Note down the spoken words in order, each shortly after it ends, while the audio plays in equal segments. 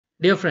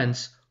Dear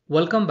friends,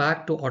 welcome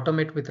back to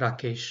Automate with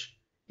Rakesh.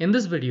 In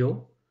this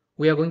video,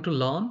 we are going to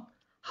learn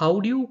how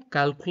do you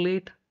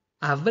calculate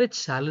average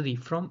salary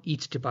from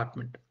each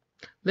department.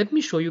 Let me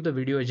show you the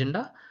video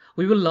agenda.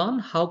 We will learn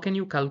how can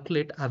you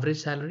calculate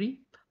average salary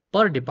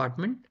per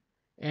department,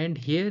 and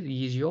here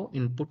is your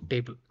input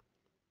table.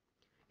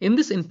 In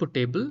this input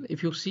table,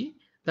 if you see,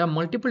 there are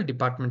multiple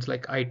departments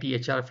like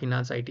IT, HR,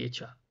 Finance,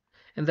 IT, HR,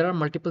 and there are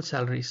multiple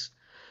salaries.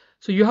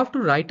 So you have to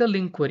write a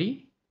LINQ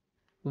query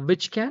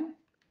which can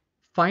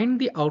find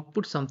the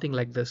output something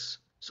like this.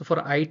 So for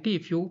IT,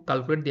 if you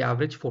calculate the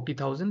average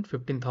 40,000,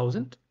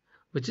 15,000,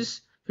 which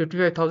is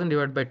 55,000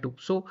 divided by 2.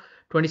 So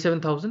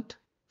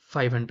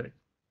 27,500.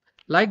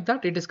 Like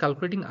that, it is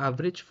calculating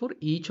average for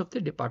each of the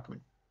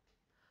department.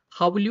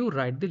 How will you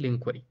write the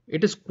LINQ query?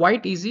 It is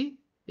quite easy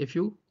if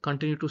you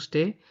continue to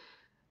stay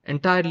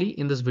entirely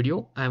in this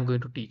video. I am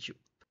going to teach you.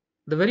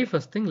 The very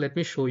first thing, let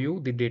me show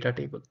you the data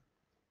table.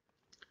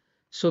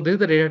 So this is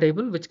the data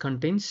table which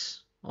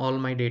contains all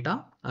my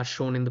data are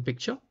shown in the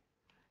picture,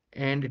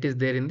 and it is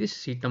there in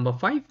this sheet number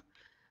 5.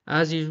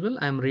 As usual,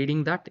 I am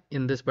reading that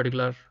in this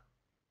particular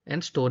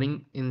and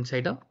storing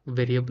inside a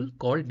variable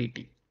called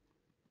dt.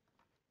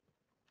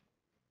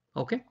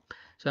 Okay,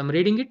 so I'm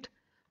reading it.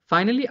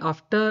 Finally,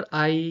 after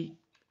I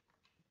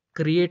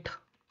create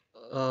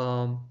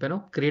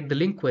create the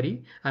LINQ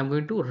query, I'm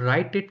going to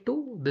write it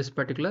to this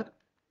particular.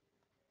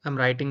 I'm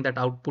writing that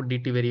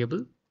OutputDt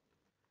variable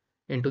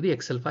into the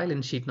Excel file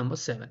in sheet number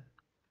 7.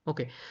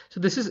 Okay,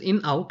 so this is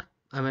in out.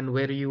 I mean,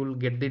 where you will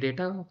get the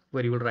data,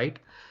 where you will write.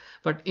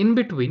 But in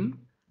between,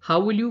 how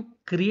will you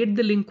create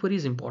the LINQ query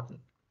is important.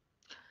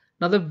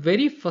 Now, the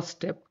very first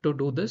step to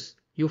do this,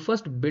 you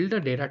first build a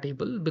data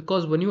table,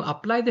 because when you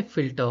apply the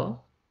filter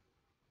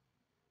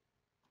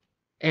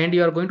and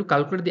you are going to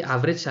calculate the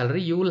average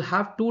salary, you will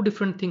have two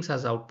different things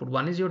as output.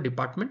 One is your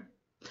department,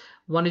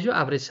 one is your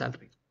average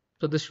salary.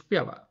 So this should be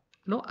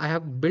I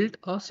have built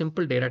a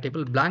simple data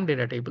table, blank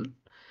data table,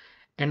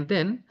 and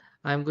then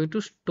I'm going to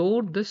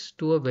store this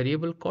to a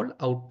variable called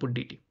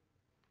OutputDt.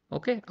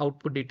 Okay,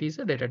 OutputDt is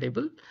a data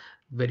table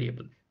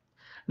variable.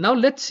 Now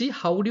let's see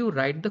how do you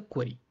write the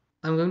query.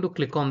 I'm going to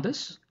click on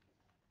this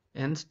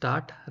and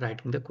start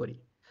writing the query.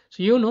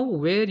 So you know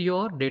where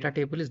your data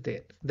table is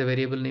there. The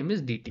variable name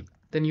is dt.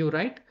 Then you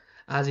write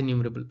as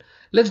enumerable.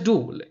 Let's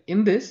do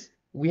in this.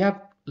 We have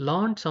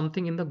learned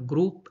something in the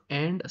group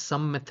and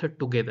sum method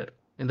together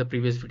in the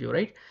previous video,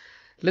 right?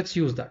 Let's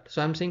use that.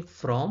 So I'm saying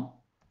from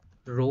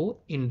row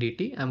in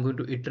dt. I'm going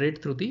to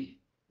iterate through the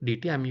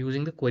dt. I'm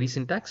using the query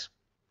syntax.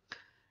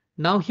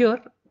 Now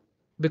here,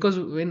 because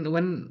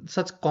when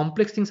such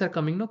complex things are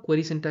coming, no,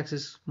 query syntax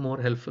is more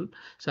helpful.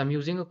 So I'm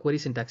using a query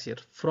syntax here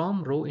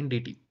from row in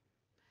dt,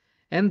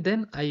 and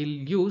then I'll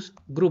use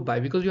group by,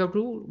 because you have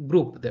to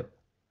group them.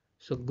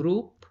 So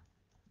group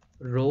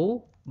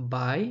row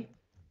by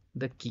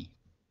the key.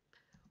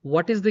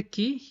 What is the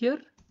key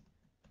here?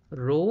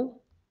 Row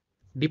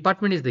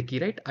department is the key,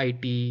 right?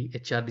 IT,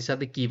 HR, these are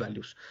the key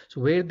values. So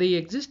where they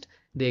exist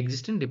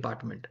in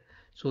department.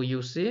 So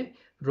you say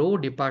row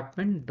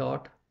department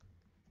dot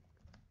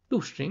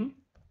toString.Trim.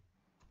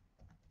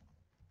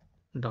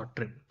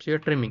 So you're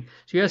trimming.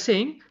 So you are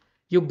saying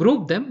you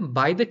group them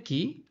by the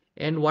key.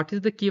 And what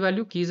is the key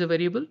value? Key is a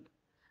variable.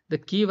 The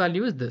key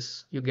value is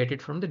this. You get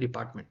it from the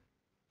department.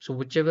 So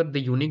whichever the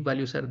unique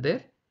values are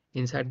there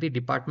inside the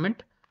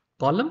department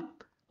column,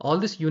 all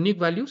these unique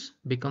values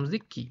becomes the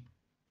key.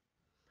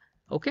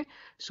 Okay,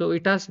 so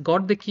it has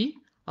got the key.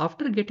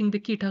 After getting the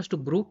key, it has to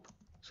group.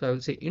 So I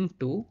will say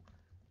into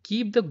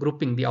keep the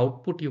grouping, the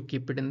output you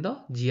keep it in the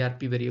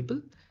grp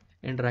variable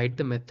and write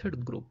the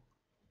method group.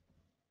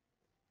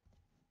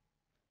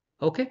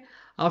 Okay,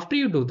 after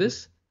you do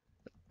this,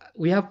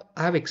 I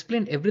have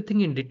explained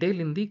everything in detail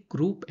in the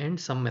group and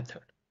sum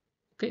method.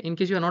 Okay, in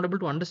case you are not able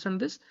to understand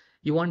this,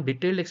 you want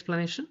detailed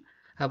explanation,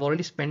 I've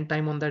already spent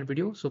time on that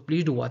video, so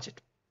please do watch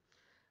it.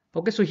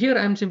 Okay, so here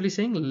I'm simply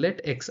saying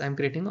let x, I'm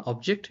creating an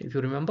object, if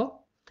you remember,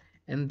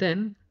 and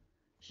then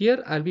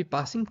here I'll be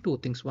passing two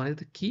things. One is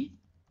the key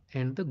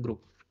and the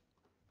group.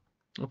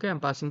 Okay, I'm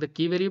passing the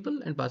key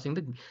variable and passing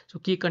the, so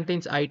key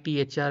contains IT,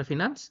 HR,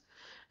 Finance,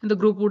 and the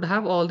group would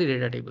have all the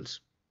data tables,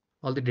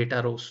 all the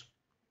data rows.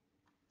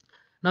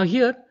 Now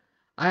here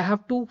I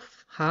have to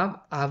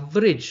have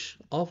average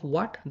of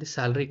what? The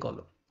salary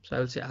column. So I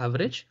will say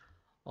average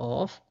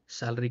of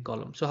salary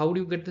column. So how do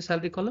you get the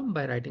salary column?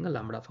 By writing a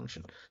lambda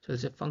function. So I'll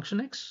say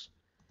function x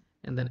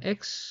and then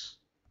x,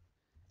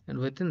 and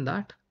within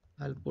that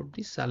I'll put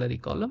the salary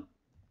column,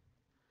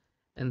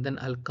 and then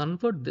I'll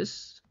convert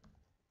this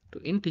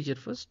to integer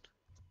first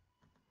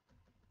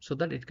so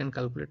that it can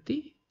calculate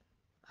the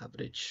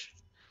average,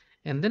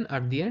 and then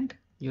at the end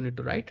you need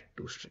to write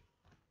toString.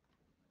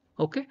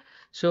 Okay,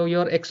 so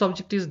your x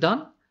object is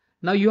done.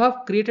 Now you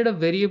have created a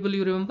variable,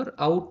 you remember,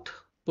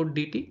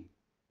 OutputDt,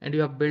 and you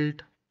have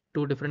built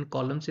two different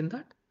columns in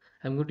that.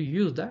 I'm going to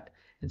use that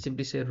and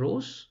simply say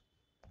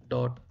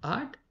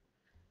rows.add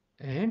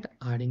and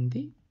adding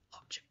the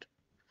object.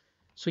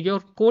 So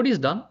your code is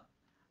done.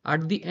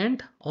 At the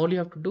end, all you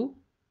have to do,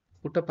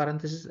 put a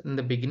parenthesis in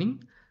the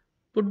beginning,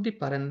 put the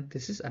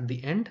parenthesis at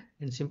the end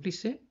and simply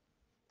say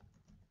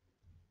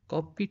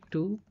copy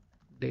to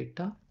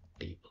data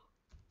table.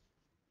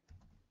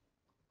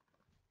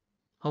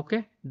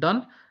 Okay,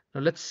 done.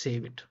 Now let's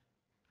save it.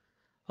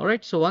 All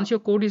right, so once your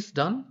code is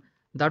done,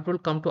 that will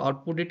come to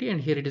output.Dt,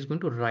 and here it is going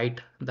to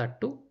write that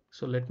too.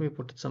 So let me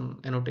put some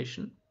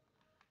annotation.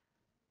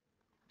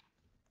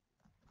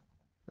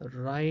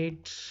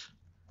 Write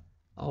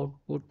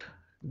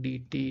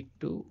output.Dt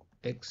to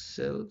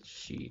Excel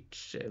sheet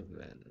 7.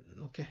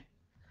 Okay,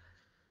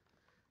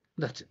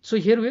 that's it. So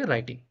here we are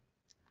writing.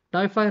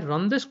 Now if I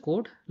run this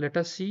code, let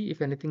us see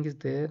if anything is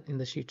there in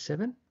the sheet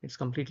 7. It's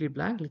completely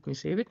blank. Let me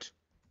save it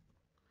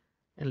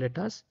and let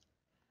us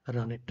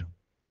run it.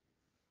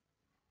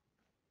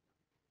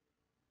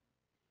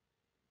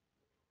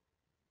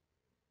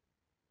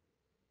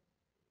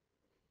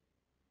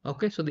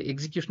 Okay, so the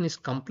execution is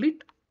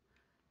complete.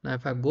 Now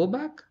if I go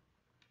back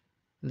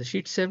in the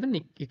sheet 7,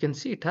 you can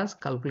see it has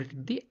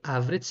calculated the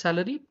average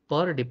salary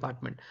per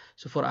department.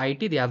 So for IT,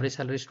 the average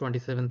salary is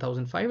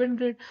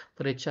 27,500,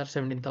 for HR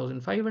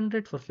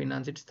 17,500, for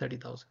finance it's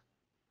 30,000.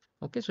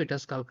 Okay, so it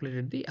has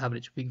calculated the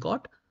average. We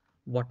got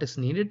what is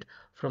needed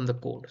from the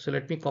code. So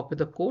let me copy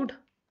the code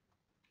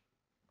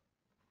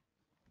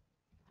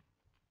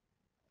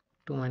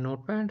to my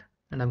notepad,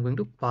 and I'm going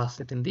to pass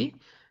it in the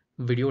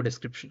video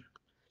description.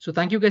 So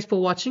thank you guys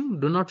for watching.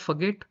 Do not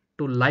forget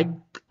to like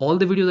all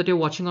the videos that you're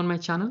watching on my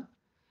channel,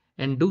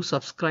 and do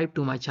subscribe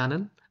to my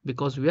channel,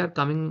 because we are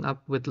coming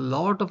up with a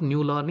lot of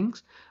new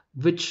learnings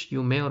which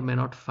you may or may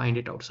not find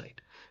it outside.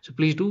 So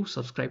please do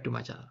subscribe to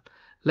my channel.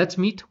 Let's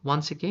meet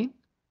once again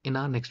in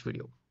our next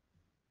video.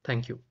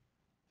 Thank you.